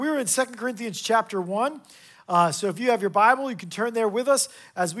in 2 Corinthians chapter 1. So if you have your Bible, you can turn there with us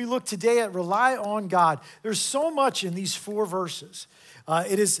as we look today at rely on God. There's so much in these 4 verses.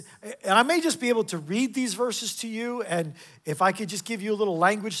 And I may just be able to read these verses to you, and if I could just give you a little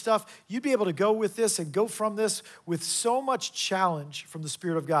language stuff, you'd be able to go with this and go from this with so much challenge from the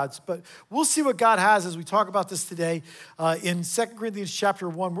Spirit of God. But we'll see what God has as we talk about this today in 2 Corinthians chapter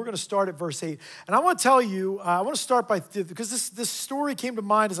 1. We're going to start at verse 8. And I want to tell you, I want to start by, because this story came to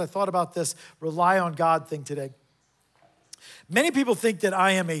mind as I thought about this rely on God thing today. Many people think that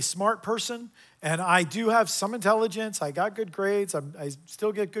I am a smart person, and I do have some intelligence. I got good grades. I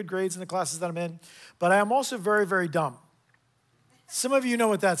still get good grades in the classes that I'm in. But I am also very, very dumb. Some of you know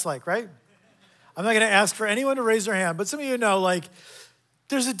what that's like, right? I'm not going to ask for anyone to raise their hand, but some of you know, like,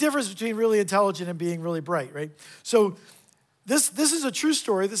 there's a difference between really intelligent and being really bright, right? So this is a true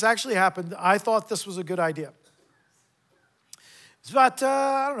story. This actually happened. I thought this was a good idea. It's about,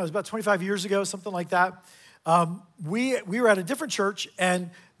 it was about 25 years ago, something like that. We were at a different church, and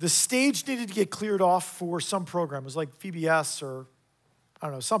the stage needed to get cleared off for some program. It was like VBS or, I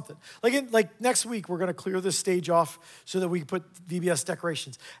don't know, something. Like next week, we're going to clear this stage off so that we can put VBS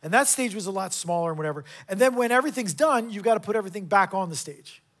decorations. And that stage was a lot smaller and whatever. And then when everything's done, you've got to put everything back on the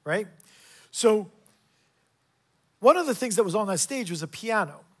stage, right? So one of the things that was on that stage was a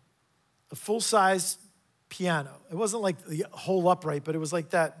piano, a full-size piano. It wasn't like the whole upright, but it was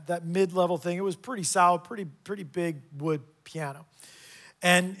like that mid-level thing. It was pretty solid, pretty big wood piano.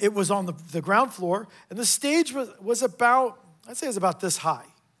 And it was on the ground floor, and the stage was about, I'd say it was about this high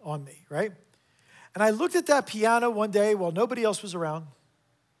on me, right? And I looked at that piano one day while nobody else was around,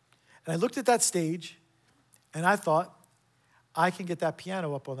 and I looked at that stage, and I thought, I can get that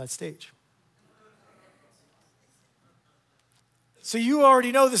piano up on that stage. So you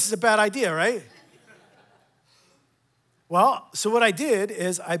already know this is a bad idea, right? Well, so what I did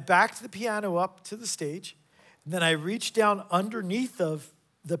is I backed the piano up to the stage, and then I reached down underneath of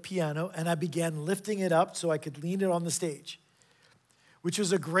the piano, and I began lifting it up so I could lean it on the stage, which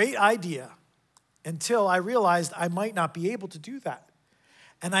was a great idea until I realized I might not be able to do that.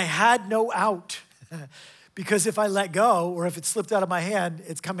 And I had no out because if I let go or if it slipped out of my hand,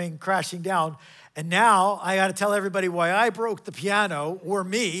 it's coming crashing down. And now I got to tell everybody why I broke the piano or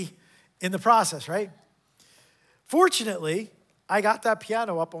me in the process, right? Fortunately, I got that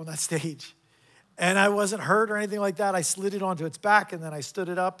piano up on that stage, and I wasn't hurt or anything like that. I slid it onto its back, and then I stood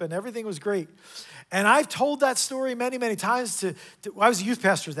it up, and everything was great. And I've told that story many, many times I was a youth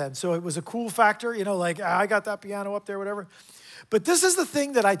pastor then, so it was a cool factor, like I got that piano up there, whatever. But this is the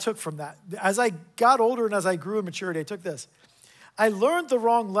thing that I took from that. As I got older and as I grew in maturity, I took this. I learned the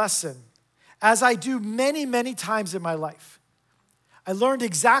wrong lesson, as I do many, many times in my life. I learned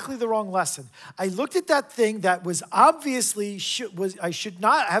exactly the wrong lesson. I looked at that thing that was obviously, I should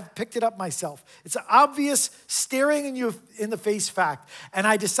not have picked it up myself. It's an obvious staring in you in the face fact. And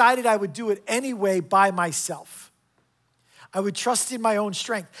I decided I would do it anyway by myself. I would trust in my own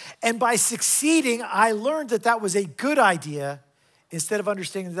strength. And by succeeding, I learned that that was a good idea instead of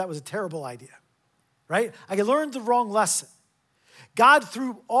understanding that was a terrible idea, right? I learned the wrong lesson. God,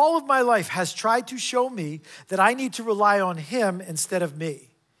 through all of my life, has tried to show me that I need to rely on him instead of me.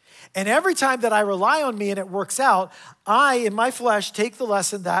 And every time that I rely on me and it works out, I, in my flesh, take the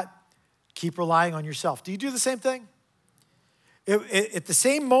lesson that keep relying on yourself. Do you do the same thing? At the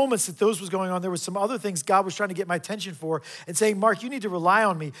same moments that those was going on, there was some other things God was trying to get my attention for and saying, Mark, you need to rely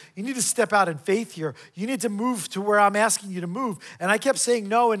on me. You need to step out in faith here. You need to move to where I'm asking you to move. And I kept saying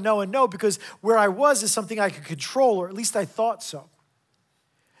no and no and no because where I was is something I could control, or at least I thought so.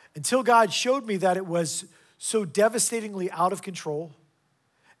 Until God showed me that it was so devastatingly out of control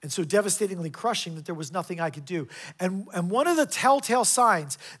and so devastatingly crushing that there was nothing I could do. And one of the telltale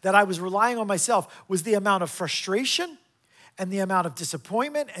signs that I was relying on myself was the amount of frustration and the amount of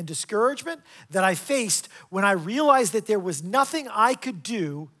disappointment and discouragement that I faced when I realized that there was nothing I could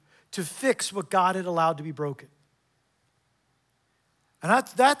do to fix what God had allowed to be broken. And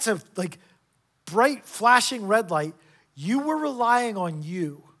that's a bright, flashing red light. You were relying on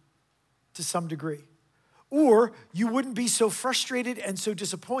you to some degree, or you wouldn't be so frustrated and so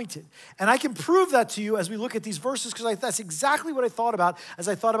disappointed. And I can prove that to you as we look at these verses, because that's exactly what I thought about as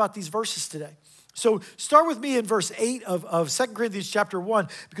I thought about these verses today. So start with me in verse 8 of 2 Corinthians chapter 1,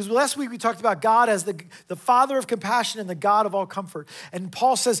 because last week we talked about God as the Father of compassion and the God of all comfort. And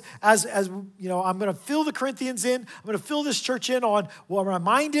Paul says, as you know, I'm going to fill the Corinthians in, I'm going to fill this church in on what my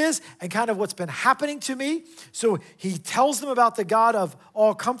mind is and kind of what's been happening to me. So he tells them about the God of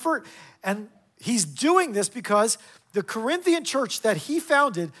all comfort. And he's doing this because the Corinthian church that he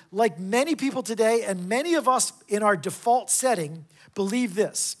founded, like many people today and many of us in our default setting, believe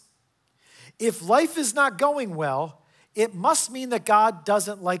this. if life is not going well, it must mean that God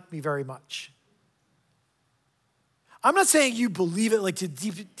doesn't like me very much. I'm not saying you believe it like to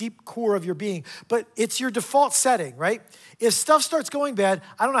deep core of your being, but it's your default setting, right? If stuff starts going bad,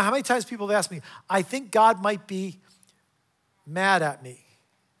 I don't know how many times people have asked me, I think God might be mad at me,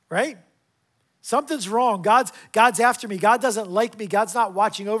 right? Something's wrong. God's after me. God doesn't like me. God's not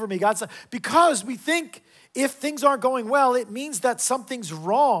watching over me. Because we think if things aren't going well, it means that something's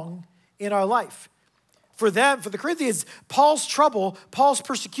wrong in our life. For the Corinthians, Paul's trouble, Paul's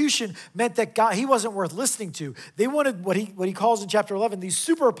persecution meant that God, he wasn't worth listening to. They wanted what he calls in chapter 11, these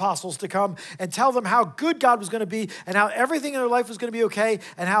super apostles to come and tell them how good God was going to be and how everything in their life was going to be okay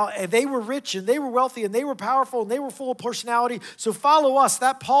and how they were rich and they were wealthy and they were powerful and they were full of personality. So follow us.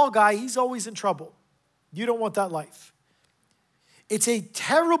 That Paul guy, he's always in trouble. You don't want that life. It's a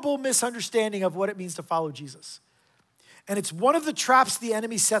terrible misunderstanding of what it means to follow Jesus. And it's one of the traps the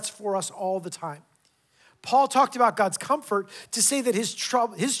enemy sets for us all the time. Paul talked about God's comfort to say that his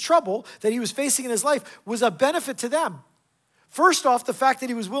trouble that he was facing in his life was a benefit to them. First off, the fact that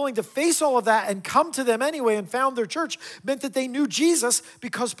he was willing to face all of that and come to them anyway and found their church meant that they knew Jesus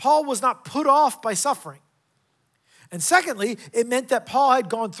because Paul was not put off by suffering. And secondly, it meant that Paul had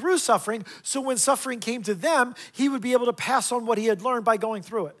gone through suffering, so when suffering came to them, he would be able to pass on what he had learned by going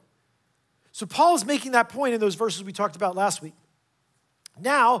through it. So Paul is making that point in those verses we talked about last week.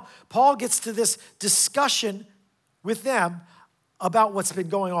 Now, Paul gets to this discussion with them about what's been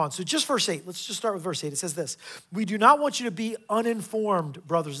going on. So just verse 8, let's just start with verse 8. It says this, we do not want you to be uninformed,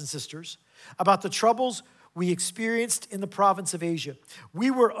 brothers and sisters, about the troubles we experienced in the province of Asia.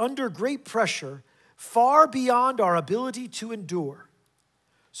 We were under great pressure, far beyond our ability to endure,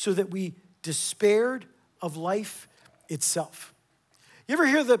 so that we despaired of life itself. You ever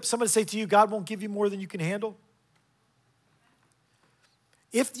hear somebody say to you, God won't give you more than you can handle?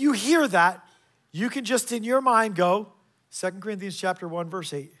 If you hear that, you can just in your mind go, 2 Corinthians chapter 1,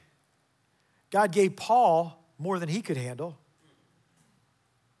 verse 8. God gave Paul more than he could handle.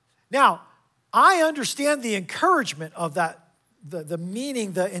 Now, I understand the encouragement of that, the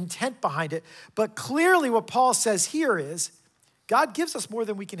meaning, the intent behind it, but clearly what Paul says here is, God gives us more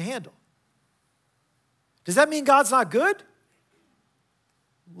than we can handle. Does that mean God's not good?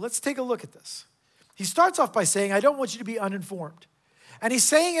 Let's take a look at this. He starts off by saying, I don't want you to be uninformed. And he's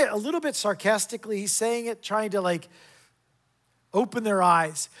saying it a little bit sarcastically. He's saying it trying to open their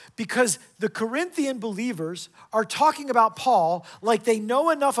eyes because the Corinthian believers are talking about Paul like they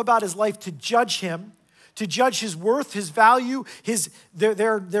know enough about his life to judge him, to judge his worth, his value,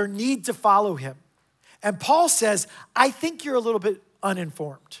 their need to follow him. And Paul says, I think you're a little bit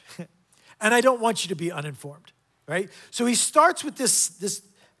uninformed. And I don't want you to be uninformed, right? So he starts with this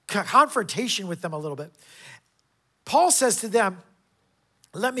confrontation with them a little bit. Paul says to them,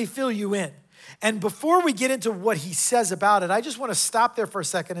 let me fill you in. And before we get into what he says about it, I just want to stop there for a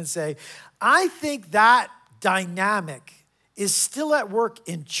second and say, I think that dynamic is still at work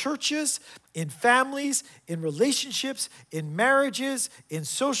in churches, in families, in relationships, in marriages, in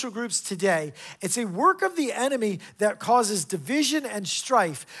social groups today. It's a work of the enemy that causes division and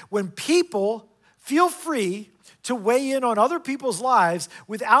strife when people feel free to weigh in on other people's lives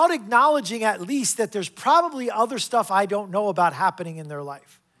without acknowledging at least that there's probably other stuff I don't know about happening in their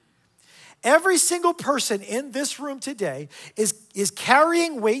life. Every single person in this room today is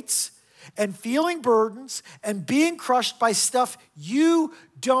carrying weights and feeling burdens and being crushed by stuff you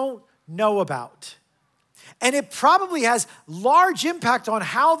don't know about. And it probably has large impact on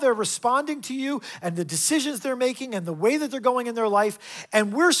how they're responding to you and the decisions they're making and the way that they're going in their life.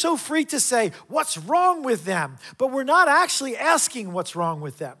 And we're so free to say, what's wrong with them? But we're not actually asking what's wrong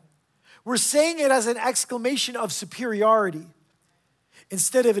with them. We're saying it as an exclamation of superiority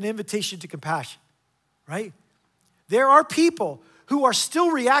instead of an invitation to compassion, right? There are people who are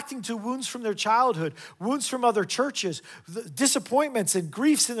still reacting to wounds from their childhood, wounds from other churches, disappointments and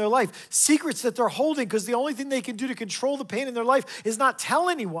griefs in their life, secrets that they're holding because the only thing they can do to control the pain in their life is not tell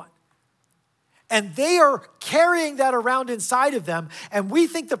anyone. And they are carrying that around inside of them, and we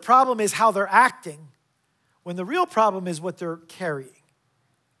think the problem is how they're acting, when the real problem is what they're carrying.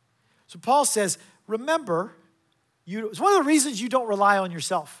 So Paul says, remember, it's one of the reasons you don't rely on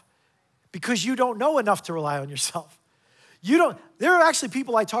yourself, because you don't know enough to rely on yourself. There are actually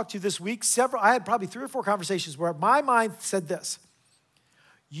people I talked to this week, I had probably 3 or 4 conversations where my mind said this,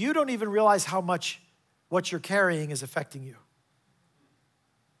 you don't even realize how much what you're carrying is affecting you.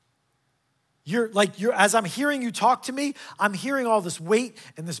 As I'm hearing you talk to me, I'm hearing all this weight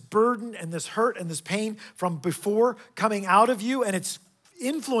and this burden and this hurt and this pain from before coming out of you, and it's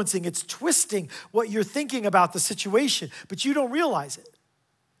influencing, it's twisting what you're thinking about the situation, but you don't realize it.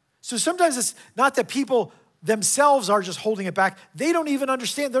 So sometimes it's not that people themselves are just holding it back. They don't even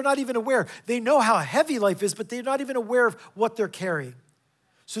understand. They're not even aware. They know how heavy life is, but they're not even aware of what they're carrying.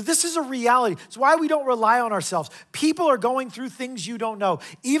 So this is a reality. It's why we don't rely on ourselves. People are going through things you don't know.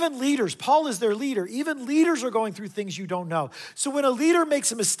 Even leaders, Paul is their leader. Even leaders are going through things you don't know. So when a leader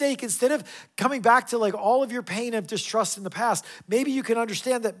makes a mistake, instead of coming back to like all of your pain of distrust in the past, maybe you can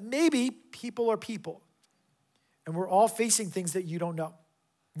understand that maybe people are people. And we're all facing things that you don't know.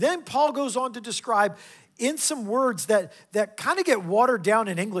 Then Paul goes on to describe in some words that kind of get watered down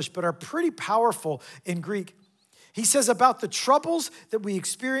in English, but are pretty powerful in Greek. He says about the troubles that we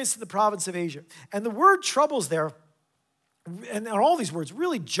experienced in the province of Asia. And the word troubles there, and all these words,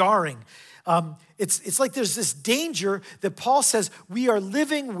 really jarring. It's like there's this danger that Paul says we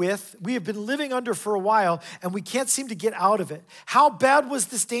have been living under for a while, and we can't seem to get out of it. How bad was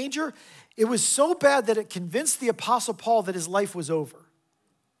this danger? It was so bad that it convinced the Apostle Paul that his life was over.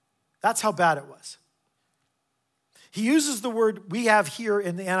 That's how bad it was. He uses the word we have here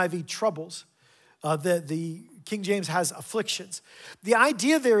in the NIV, troubles. The King James has afflictions. The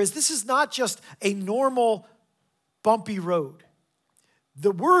idea there is this is not just a normal bumpy road.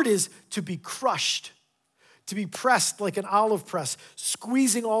 The word is to be crushed, to be pressed like an olive press,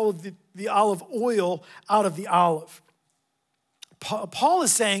 squeezing all of the olive oil out of the olive. Paul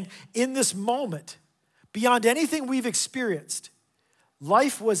is saying in this moment, beyond anything we've experienced,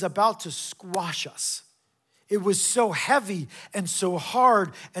 life was about to squash us. It was so heavy and so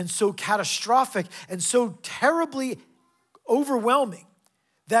hard and so catastrophic and so terribly overwhelming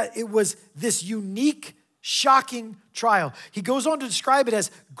that it was this unique, shocking trial. He goes on to describe it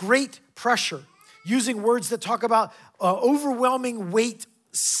as great pressure, using words that talk about overwhelming weight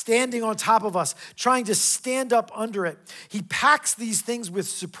standing on top of us, trying to stand up under it. He packs these things with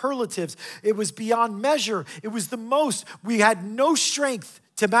superlatives. It was beyond measure. It was the most. We had no strength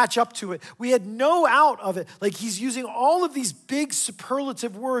to match up to it. We had no out of it. Like he's using all of these big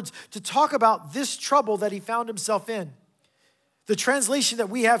superlative words to talk about this trouble that he found himself in. The translation that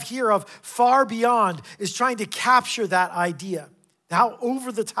we have here of far beyond is trying to capture that idea, how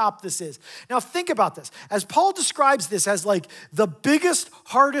over the top this is. Now think about this. As Paul describes this as like the biggest,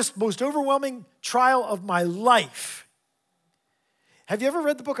 hardest, most overwhelming trial of my life. Have you ever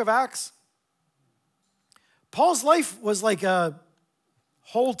read the book of Acts? Paul's life was like a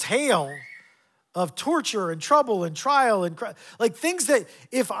whole tale of torture and trouble and trial and like things that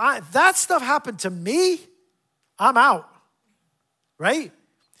if that stuff happened to me, I'm out, right?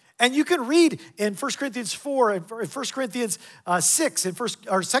 And you can read in 1 Corinthians 4 and 1 Corinthians 6 and 2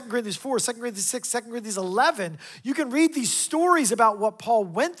 Corinthians 4, 2 Corinthians 6, 2 Corinthians 11. You can read these stories about what Paul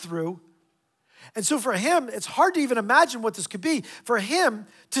went through. And so for him, it's hard to even imagine what this could be. For him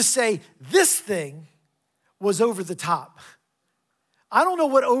to say this thing was over the top. I don't know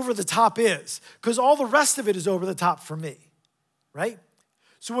what over the top is because all the rest of it is over the top for me, right?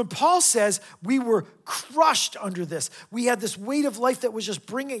 So when Paul says we were crushed under this, we had this weight of life that was just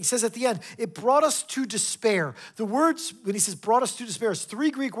bringing, he says at the end, it brought us to despair. The words, when he says brought us to despair, is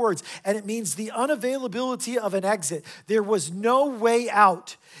 3 Greek words, and it means the unavailability of an exit. There was no way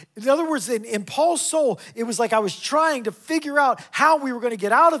out. In other words, in Paul's soul, it was like I was trying to figure out how we were going to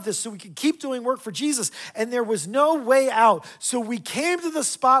get out of this so we could keep doing work for Jesus, and there was no way out. So we came to the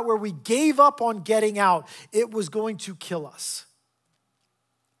spot where we gave up on getting out. It was going to kill us.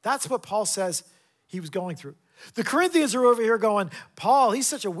 That's what Paul says he was going through. The Corinthians are over here going, Paul, he's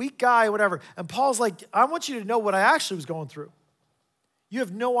such a weak guy, whatever. And Paul's like, I want you to know what I actually was going through. You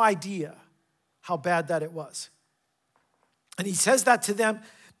have no idea how bad that it was. And he says that to them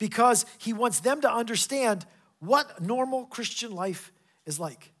because he wants them to understand what normal Christian life is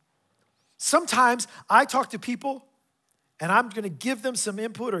like. Sometimes I talk to people and I'm going to give them some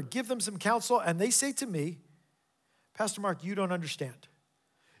input or give them some counsel, and they say to me, Pastor Mark, you don't understand.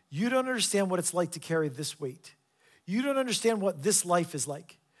 You don't understand what it's like to carry this weight. You don't understand what this life is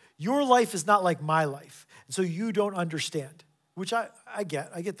like. Your life is not like my life. And so you don't understand, which I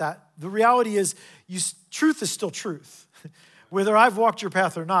get that. The reality is truth is still truth. Whether I've walked your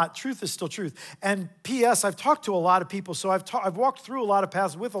path or not, truth is still truth. And P.S., I've talked to a lot of people, so I've walked through a lot of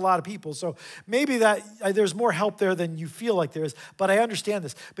paths with a lot of people, so maybe that there's more help there than you feel like there is, but I understand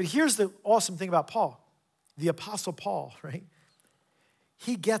this. But here's the awesome thing about Paul, the Apostle Paul, right?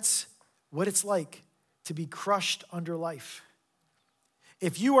 He gets what it's like to be crushed under life.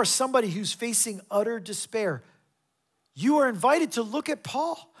 If you are somebody who's facing utter despair, you are invited to look at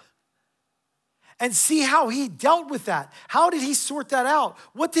Paul and see how he dealt with that. How did he sort that out?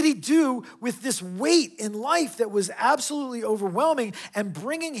 What did he do with this weight in life that was absolutely overwhelming and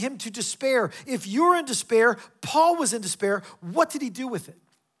bringing him to despair? If you're in despair, Paul was in despair, what did he do with it?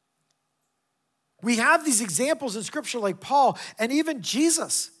 We have these examples in Scripture like Paul and even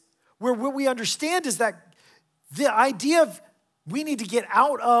Jesus, where what we understand is that the idea of we need to get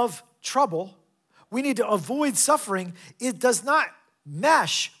out of trouble, we need to avoid suffering, it does not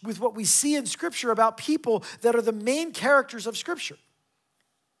mesh with what we see in Scripture about people that are the main characters of Scripture.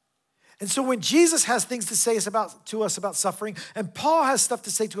 And so when Jesus has things to say to us about suffering, and Paul has stuff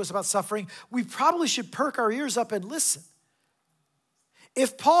to say to us about suffering, we probably should perk our ears up and listen.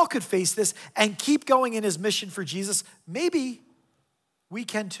 If Paul could face this and keep going in his mission for Jesus, maybe we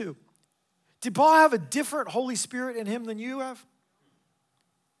can too. Did Paul have a different Holy Spirit in him than you have?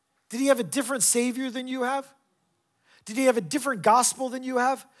 Did he have a different Savior than you have? Did he have a different gospel than you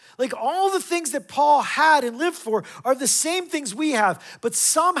have? Like all the things that Paul had and lived for are the same things we have. But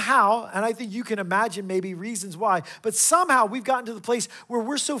somehow, and I think you can imagine maybe reasons why, but somehow we've gotten to the place where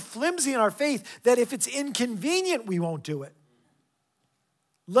we're so flimsy in our faith that if it's inconvenient, we won't do it.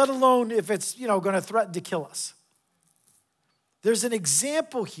 Let alone if it's, going to threaten to kill us. There's an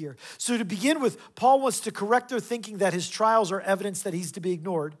example here. So to begin with, Paul wants to correct their thinking that his trials are evidence that he's to be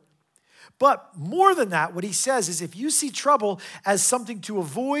ignored. But more than that, what he says is if you see trouble as something to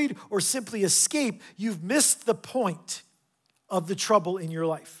avoid or simply escape, you've missed the point of the trouble in your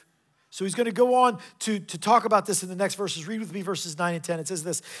life. So he's going to go on to talk about this in the next verses. Read with me verses 9 and 10. It says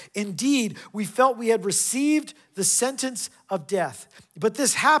this, "Indeed, we felt we had received the sentence of death. But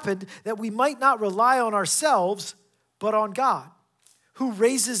this happened that we might not rely on ourselves, but on God, who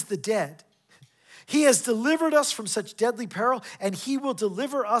raises the dead. He has delivered us from such deadly peril, and he will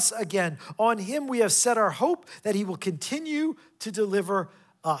deliver us again. On him we have set our hope that he will continue to deliver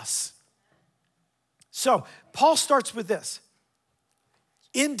us." So Paul starts with this.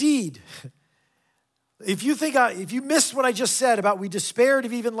 Indeed, if you missed what I just said about we despaired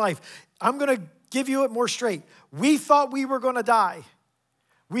of even life, I'm going to give you it more straight. We thought we were going to die.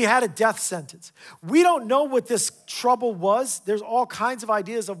 We had a death sentence. We don't know what this trouble was. There's all kinds of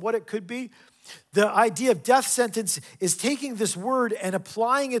ideas of what it could be. The idea of death sentence is taking this word and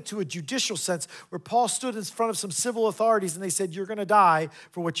applying it to a judicial sense where Paul stood in front of some civil authorities and they said, you're going to die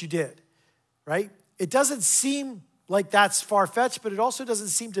for what you did, right? It doesn't seem like that's far-fetched, but it also doesn't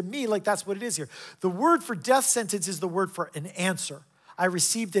seem to me like that's what it is here. The word for death sentence is the word for an answer. I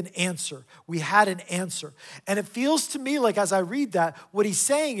received an answer. We had an answer. And it feels to me like as I read that, what he's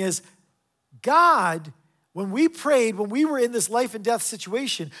saying is God, when we prayed, when we were in this life and death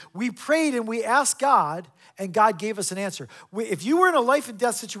situation, we prayed and we asked God, and God gave us an answer. If you were in a life and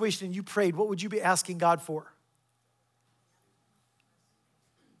death situation and you prayed, what would you be asking God for?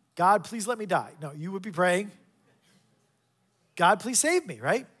 God, please let me die. No, you would be praying, God, please save me,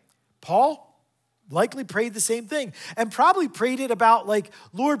 right? Paul likely prayed the same thing and probably prayed it about like,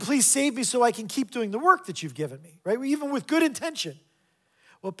 Lord, please save me so I can keep doing the work that you've given me, right? Even with good intention.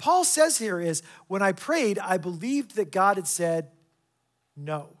 What Paul says here is, when I prayed, I believed that God had said,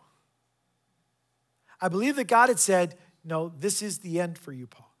 no. I believe that God had said, no, this is the end for you,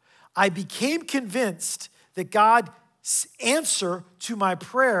 Paul. I became convinced that God's answer to my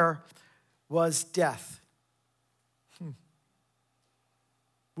prayer was death.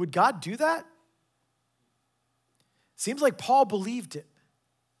 Would God do that? Seems like Paul believed it,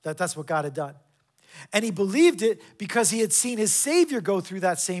 that that's what God had done. And he believed it because he had seen his Savior go through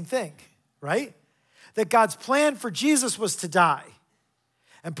that same thing, right? That God's plan for Jesus was to die.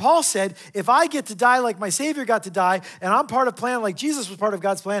 And Paul said, if I get to die like my Savior got to die, and I'm part of plan like Jesus was part of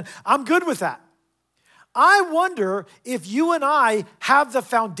God's plan, I'm good with that. I wonder if you and I have the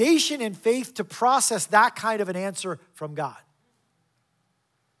foundation in faith to process that kind of an answer from God.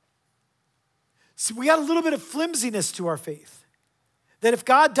 See, we got a little bit of flimsiness to our faith. That if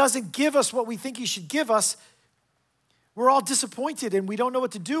God doesn't give us what we think he should give us, we're all disappointed and we don't know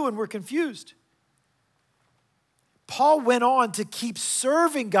what to do and we're confused. Paul went on to keep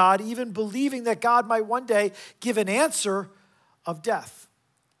serving God, even believing that God might one day give an answer of death.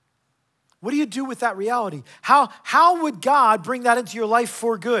 What do you do with that reality? How would God bring that into your life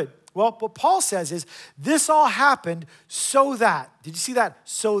for good? Well, what Paul says is, this all happened so that, did you see that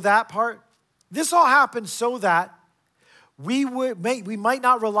so that part? This all happened so that we might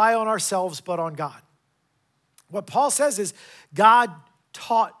not rely on ourselves, but on God. What Paul says is, God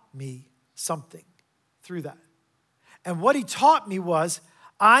taught me something through that. And what he taught me was,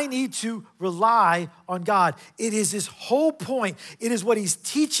 I need to rely on God. It is his whole point. It is what he's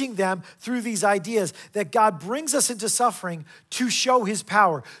teaching them through these ideas, that God brings us into suffering to show his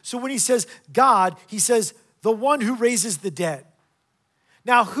power. So when he says God, he says the one who raises the dead.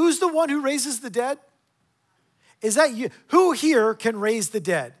 Now, who's the one who raises the dead? Is that you? Who here can raise the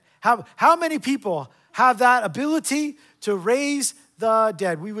dead? How many people have that ability to raise the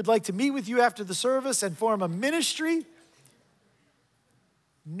dead. We would like to meet with you after the service and form a ministry.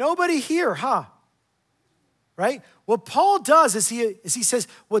 Nobody here, huh? Right? What Paul does is he says,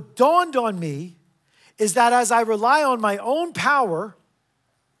 what dawned on me is that as I rely on my own power,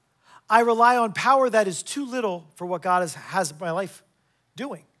 I rely on power that is too little for what God has my life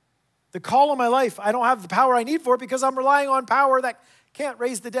doing. The call on my life, I don't have the power I need for it because I'm relying on power that can't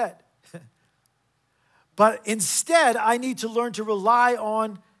raise the dead. But instead, I need to learn to rely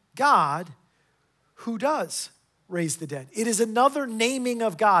on God who does raise the dead. It is another naming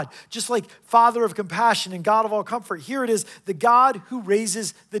of God, just like Father of compassion and God of all comfort. Here it is, the God who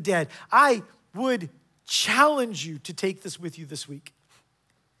raises the dead. I would challenge you to take this with you this week.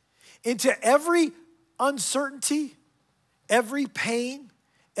 Into every uncertainty, every pain,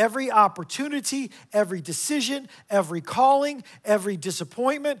 every opportunity, every decision, every calling, every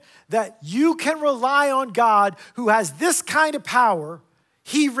disappointment, that you can rely on God who has this kind of power.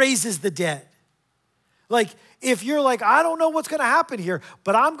 He raises the dead. Like, if you're like, I don't know what's going to happen here,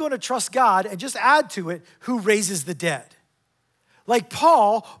 but I'm going to trust God, and just add to it, who raises the dead. Like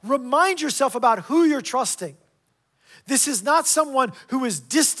Paul, remind yourself about who you're trusting. This is not someone who is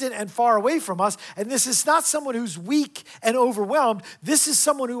distant and far away from us, and this is not someone who's weak and overwhelmed. This is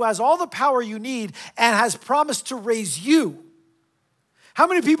someone who has all the power you need and has promised to raise you. How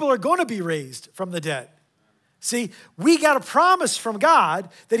many people are going to be raised from the dead? See, we got a promise from God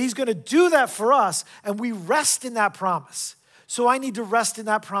that he's going to do that for us, and we rest in that promise. So I need to rest in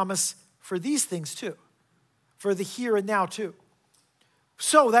that promise for these things too, for the here and now too.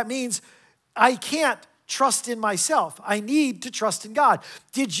 So that means I can't trust in myself. I need to trust in God.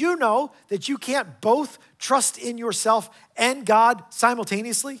 Did you know that you can't both trust in yourself and God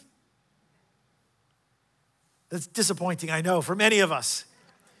simultaneously? That's disappointing, I know, for many of us.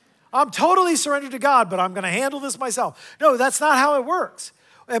 I'm totally surrendered to God, but I'm going to handle this myself. No, that's not how it works.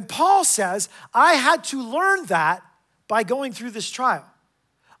 And Paul says, I had to learn that by going through this trial.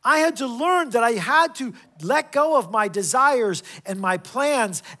 I had to learn that I had to let go of my desires and my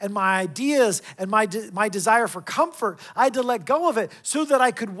plans and my ideas and my desire for comfort. I had to let go of it so that I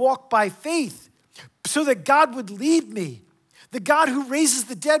could walk by faith, so that God would lead me. The God who raises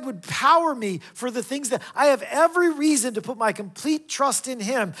the dead would power me for the things that I have every reason to put my complete trust in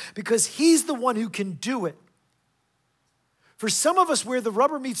him because he's the one who can do it. For some of us, where the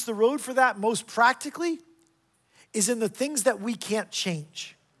rubber meets the road for that most practically is in the things that we can't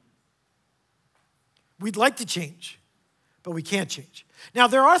change. We'd like to change, but we can't change. Now,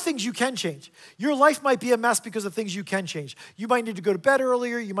 there are things you can change. Your life might be a mess because of things you can change. You might need to go to bed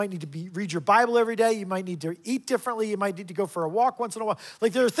earlier. You might need to read your Bible every day. You might need to eat differently. You might need to go for a walk once in a while.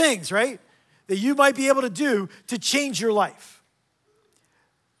 Like, there are things, right, that you might be able to do to change your life.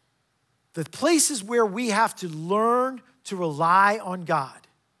 The places where we have to learn to rely on God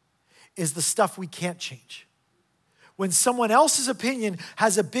is the stuff we can't change. When someone else's opinion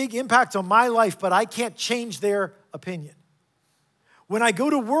has a big impact on my life, but I can't change their opinion. When I go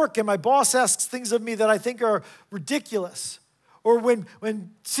to work and my boss asks things of me that I think are ridiculous, or when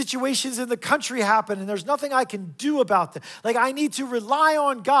situations in the country happen and there's nothing I can do about them. Like, I need to rely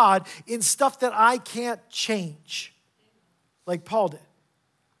on God in stuff that I can't change, like Paul did.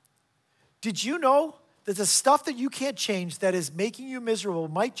 Did you know that the stuff that you can't change that is making you miserable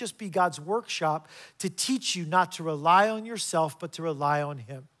might just be God's workshop to teach you not to rely on yourself, but to rely on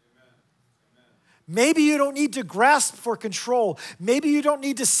him? Maybe you don't need to grasp for control. Maybe you don't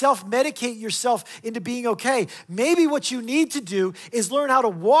need to self-medicate yourself into being okay. Maybe what you need to do is learn how to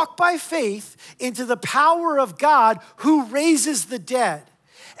walk by faith into the power of God who raises the dead.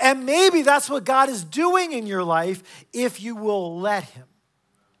 And maybe that's what God is doing in your life if you will let him.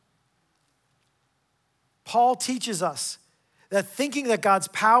 Paul teaches us that thinking that God's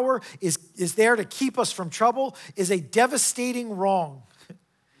power is there to keep us from trouble is a devastating wrong.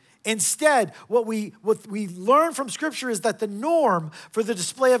 Instead, what we learn from Scripture is that the norm for the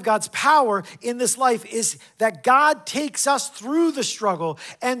display of God's power in this life is that God takes us through the struggle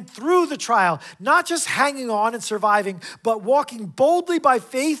and through the trial, not just hanging on and surviving, but walking boldly by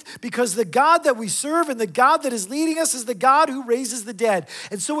faith because the God that we serve and the God that is leading us is the God who raises the dead.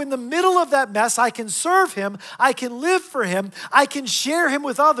 And so in the middle of that mess, I can serve him, I can live for him, I can share him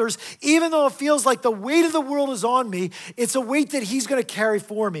with others, even though it feels like the weight of the world is on me. It's a weight that he's going to carry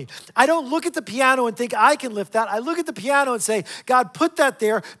for me. I don't look at the piano and think I can lift that. I look at the piano and say, God, put that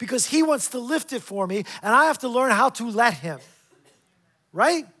there because he wants to lift it for me, and I have to learn how to let him.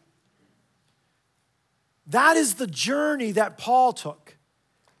 Right? That is the journey that Paul took.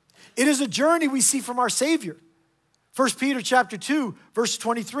 It is a journey we see from our Savior. 1 Peter chapter 2, verse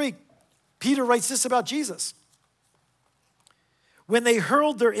 23. Peter writes this about Jesus. When they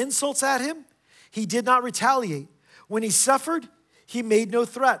hurled their insults at him, he did not retaliate. When he suffered, he made no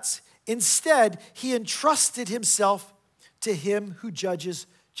threats. Instead, he entrusted himself to him who judges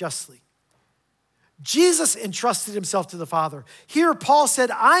justly. Jesus entrusted himself to the Father. Here, Paul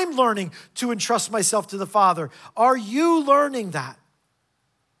said, I'm learning to entrust myself to the Father. Are you learning that?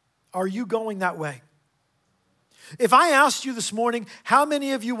 Are you going that way? If I asked you this morning, how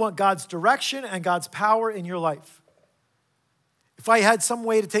many of you want God's direction and God's power in your life? If I had some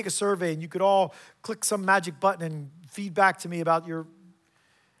way to take a survey and you could all click some magic button and feed back to me about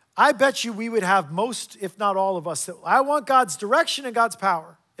I bet you we would have most, if not all of us, that I want God's direction and God's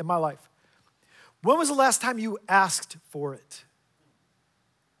power in my life. When was the last time you asked for it?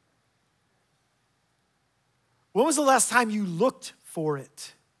 When was the last time you looked for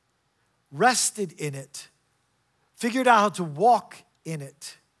it, rested in it, figured out how to walk in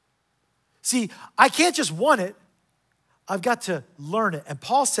it? See, I can't just want it. I've got to learn it. And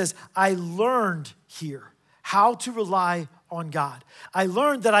Paul says, I learned here how to rely on God. I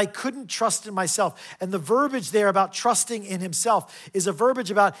learned that I couldn't trust in myself. And the verbiage there about trusting in himself is a verbiage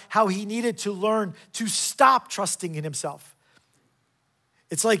about how he needed to learn to stop trusting in himself.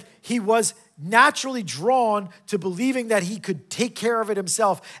 It's like he was naturally drawn to believing that he could take care of it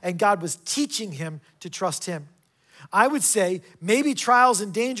himself, and God was teaching him to trust him. I would say maybe trials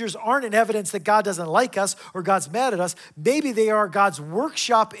and dangers aren't an evidence that God doesn't like us or God's mad at us. Maybe they are God's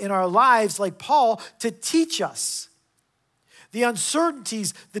workshop in our lives, like Paul, to teach us. The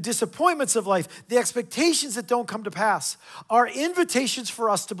uncertainties, the disappointments of life, the expectations that don't come to pass are invitations for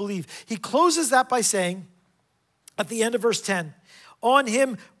us to believe. He closes that by saying, at the end of verse 10, on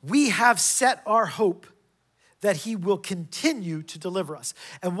him we have set our hope that he will continue to deliver us.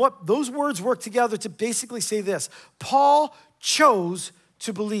 And what those words work together to basically say this: Paul chose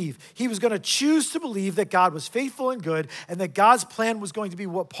to believe. He was going to choose to believe that God was faithful and good, and that God's plan was going to be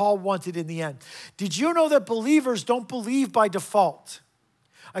what Paul wanted in the end. Did you know that believers don't believe by default?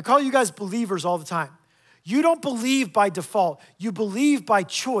 I call you guys believers all the time. You don't believe by default. You believe by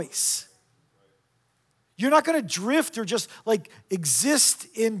choice. You're not going to drift or just like exist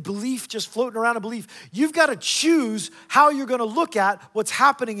in belief, just floating around in belief. You've got to choose how you're going to look at what's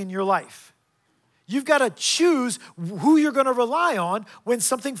happening in your life. You've got to choose who you're going to rely on when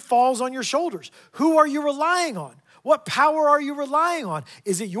something falls on your shoulders. Who are you relying on? What power are you relying on?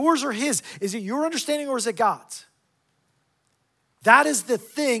 Is it yours or his? Is it your understanding or is it God's? That is the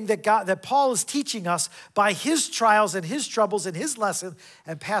thing that Paul is teaching us by his trials and his troubles and his lesson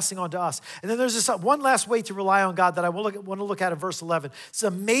and passing on to us. And then there's this one last way to rely on God that I want to look at in verse 11. It's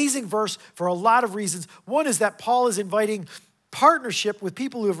an amazing verse for a lot of reasons. One is that Paul is inviting partnership with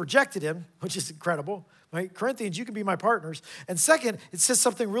people who have rejected him, which is incredible, right? Corinthians, you can be my partners. And second, it says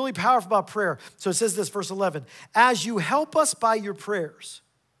something really powerful about prayer. So it says this, verse 11, as you help us by your prayers,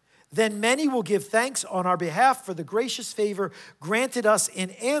 then many will give thanks on our behalf for the gracious favor granted us in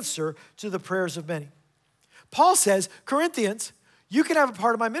answer to the prayers of many. Paul says, Corinthians, you can have a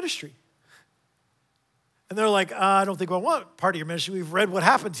part of my ministry. And they're like, I don't think we want part of your ministry. We've read what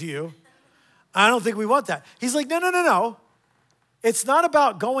happened to you. I don't think we want that. He's like, no. It's not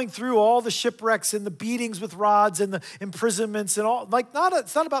about going through all the shipwrecks and the beatings with rods and the imprisonments and all.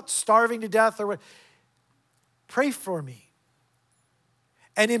 It's not about starving to death or what. Pray for me.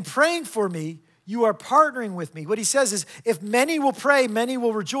 And in praying for me, you are partnering with me. What he says is, if many will pray, many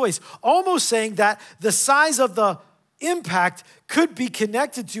will rejoice. Almost saying that the size of the impact could be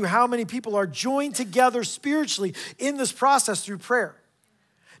connected to how many people are joined together spiritually in this process through prayer.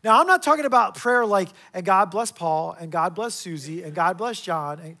 Now, I'm not talking about prayer like, and God bless Paul, and God bless Susie, and God bless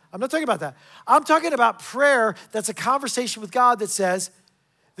John. I'm not talking about that. I'm talking about prayer that's a conversation with God that says,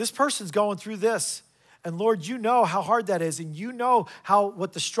 this person's going through this. And Lord, you know how hard that is, and you know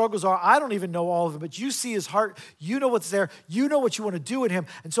what the struggles are. I don't even know all of them, but you see his heart. You know what's there. You know what you want to do in him.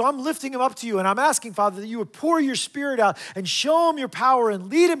 And so I'm lifting him up to you, and I'm asking, Father, that you would pour your spirit out and show him your power and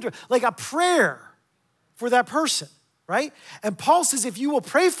lead him to, like a prayer for that person, right? And Paul says, if you will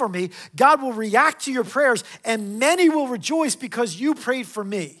pray for me, God will react to your prayers, and many will rejoice because you prayed for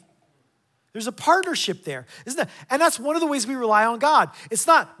me. There's a partnership there, isn't it? And that's one of the ways we rely on God. It's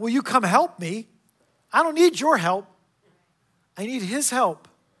not, will you come help me? I don't need your help. I need his help.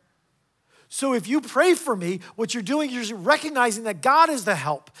 So if you pray for me, what you're doing is you're recognizing that God is the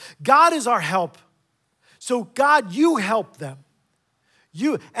help. God is our help. So God, you help them.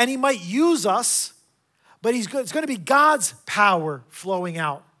 And he might use us, but it's going to be God's power flowing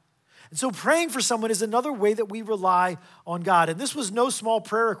out. And so praying for someone is another way that we rely on God. And this was no small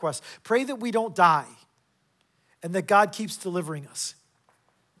prayer request. Pray that we don't die and that God keeps delivering us.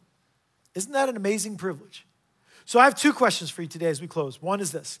 Isn't that an amazing privilege? So I have two questions for you today as we close. One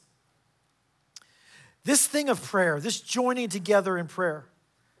is this. This thing of prayer, this joining together in prayer,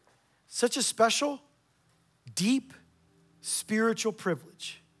 such a special, deep, spiritual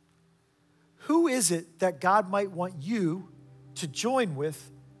privilege. Who is it that God might want you to join with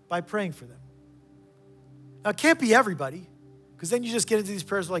by praying for them? Now, it can't be everybody, because then you just get into these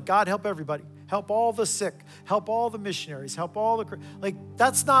prayers like, God, help everybody. Help all the sick. Help all the missionaries. Help all the... Like,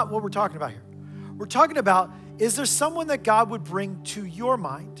 that's not what we're talking about here. We're talking about, is there someone that God would bring to your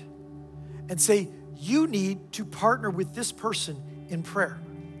mind and say, you need to partner with this person in prayer?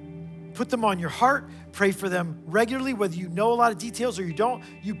 Put them on your heart, pray for them regularly, whether you know a lot of details or you don't.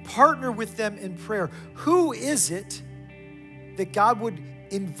 You partner with them in prayer. Who is it that God would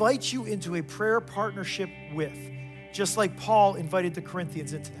invite you into a prayer partnership with? Just like Paul invited the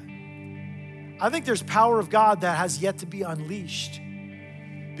Corinthians into that. I think there's power of God that has yet to be unleashed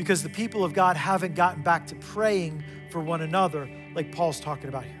because the people of God haven't gotten back to praying for one another like Paul's talking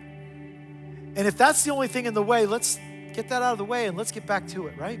about here. And if that's the only thing in the way, let's get that out of the way and let's get back to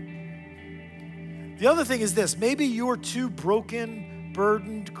it, right? The other thing is this. Maybe you're too broken,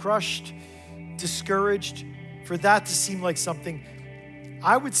 burdened, crushed, discouraged for that to seem like something.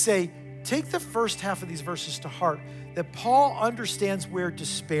 I would say take the first half of these verses to heart, that Paul understands where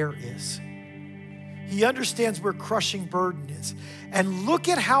despair is. He understands where crushing burden is. And look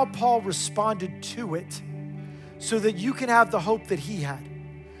at how Paul responded to it so that you can have the hope that he had,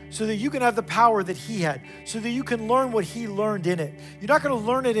 so that you can have the power that he had, so that you can learn what he learned in it. You're not going to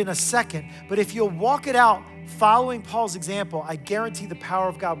learn it in a second, but if you'll walk it out following Paul's example, I guarantee the power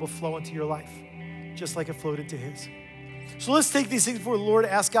of God will flow into your life, just like it flowed into his. So let's take these things before the Lord,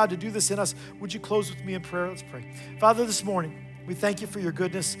 ask God to do this in us. Would you close with me in prayer? Let's pray. Father, this morning, we thank you for your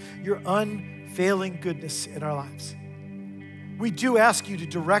goodness, your unfailing goodness in our lives. We do ask you to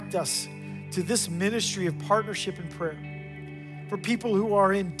direct us to this ministry of partnership and prayer for people who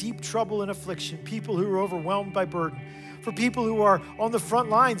are in deep trouble and affliction, people who are overwhelmed by burden, for people who are on the front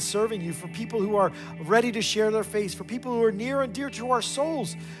lines serving you, for people who are ready to share their faith, for people who are near and dear to our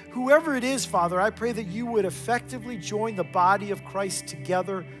souls. Whoever it is, Father, I pray that you would effectively join the body of Christ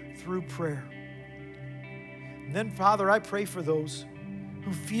together through prayer. And then, Father, I pray for those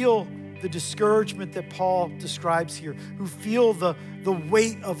who feel the discouragement that Paul describes here, who feel the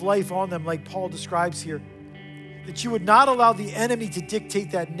weight of life on them like Paul describes here, that you would not allow the enemy to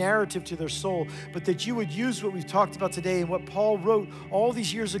dictate that narrative to their soul, but that you would use what we've talked about today and what Paul wrote all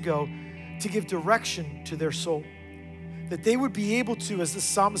these years ago to give direction to their soul. That they would be able to, as the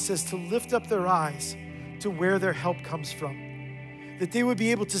psalmist says, to lift up their eyes to where their help comes from. That they would be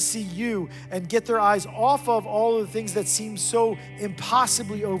able to see you and get their eyes off of all of the things that seem so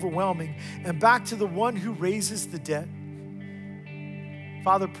impossibly overwhelming and back to the one who raises the dead.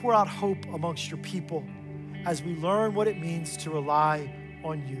 Father, pour out hope amongst your people as we learn what it means to rely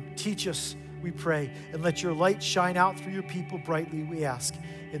on you. Teach us, we pray, and let your light shine out through your people brightly, we ask,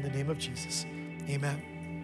 in the name of Jesus. Amen.